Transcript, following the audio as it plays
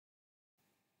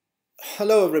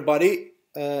Hello everybody.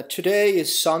 Today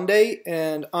is Sunday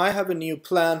and I have a new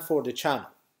plan for the channel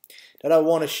that I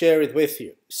want to share it with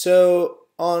you. So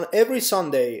on every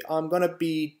Sunday I'm going to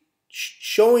be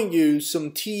showing you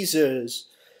some teasers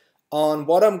on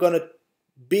what I'm going to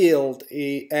build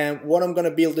and what I'm going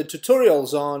to build the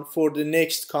tutorials on for the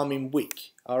next coming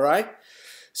week. Alright?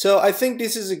 So I think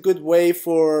this is a good way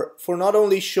for not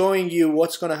only showing you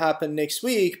what's going to happen next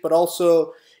week, but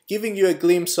also giving you a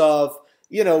glimpse of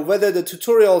whether the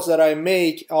tutorials that I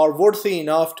make are worthy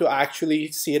enough to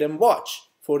actually sit and watch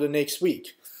for the next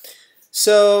week.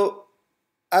 So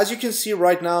as you can see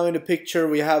right now in the picture,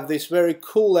 we have this very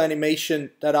cool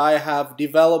animation that I have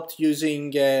developed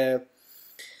using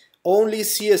only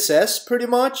CSS pretty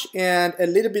much, and a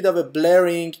little bit of a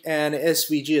blurring and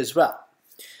SVG as well.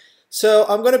 So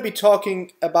I'm going to be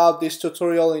talking about this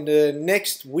tutorial in the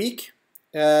next week.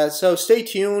 So stay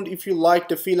tuned. If you like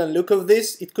the feel and look of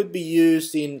this, it could be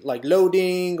used in like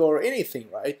loading or anything,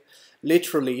 right?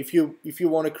 Literally, if you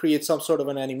want to create some sort of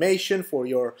an animation for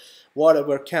your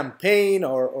whatever campaign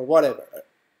or whatever.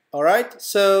 All right.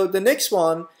 So the next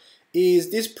one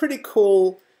is this pretty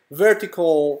cool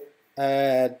vertical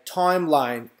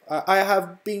timeline. I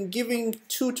have been giving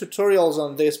 2 tutorials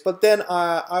on this, but then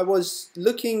I was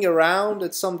looking around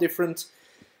at some different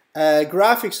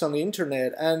graphics on the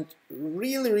internet and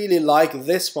really like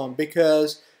this one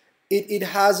because it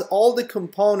has all the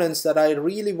components that I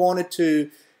really wanted to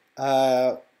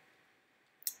show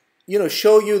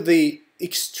you the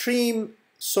extreme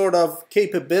sort of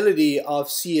capability of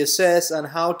CSS and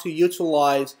how to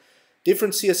utilize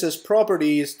different CSS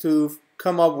properties to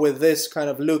come up with this kind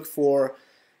of look for,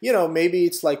 maybe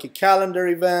it's like a calendar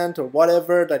event or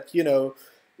whatever that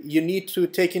you need to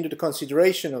take into the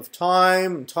consideration of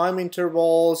time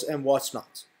intervals and what's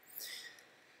not.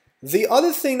 The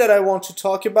other thing that I want to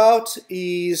talk about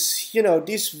is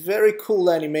this very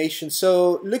cool animation.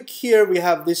 So look here, we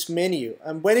have this menu,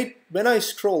 and when I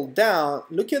scroll down,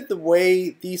 look at the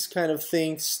way these kind of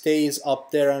things stays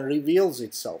up there and reveals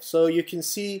itself. So you can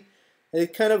see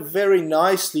it kind of very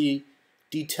nicely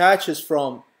detaches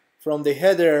from the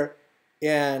header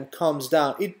and comes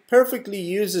down. It perfectly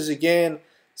uses again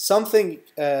something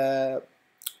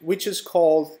which is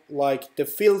called like the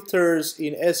filters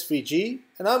in SVG,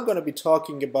 and I'm going to be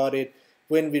talking about it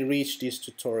when we reach this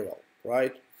tutorial,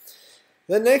 right?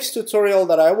 The next tutorial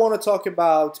that I want to talk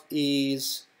about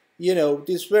is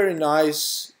this very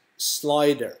nice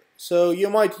slider. So you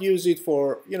might use it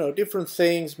for different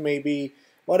things, maybe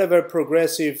whatever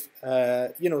progressive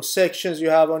sections you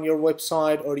have on your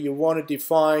website, or you want to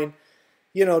define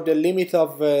the limit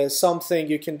of something.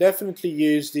 You can definitely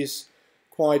use this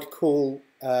quite cool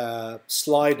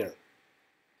slider.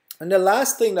 And the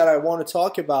last thing that I want to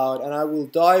talk about, and I will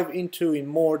dive into in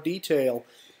more detail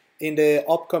in the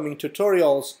upcoming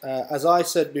tutorials, as I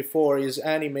said before, is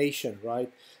animation,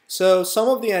 right? So some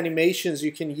of the animations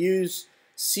you can use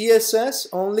CSS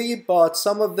only, but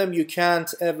some of them you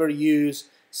can't ever use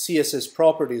CSS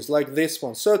properties, like this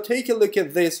one. So take a look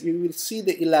at this. You will see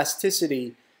the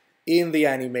elasticity in the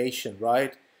animation,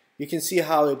 right? You can see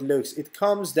how it looks. It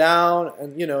comes down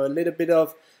and a little bit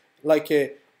of like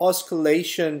a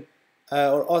oscillation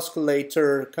or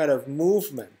oscillator kind of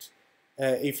movement,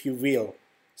 if you will.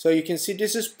 So you can see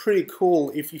this is pretty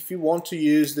cool if you want to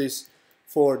use this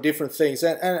for different things.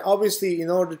 And obviously in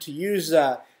order to use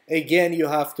that, again, you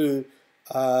have to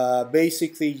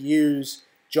basically use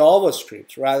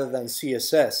JavaScript rather than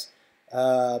CSS.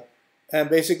 And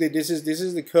basically this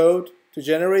is the code to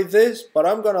generate this, but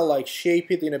I'm gonna like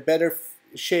shape it in a better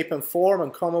shape and form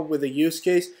and come up with a use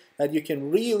case that you can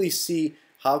really see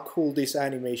how cool this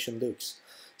animation looks.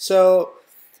 So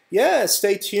yeah,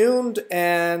 stay tuned,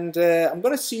 and I'm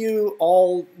gonna see you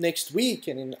all next week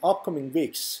and in upcoming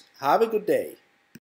weeks. Have a good day.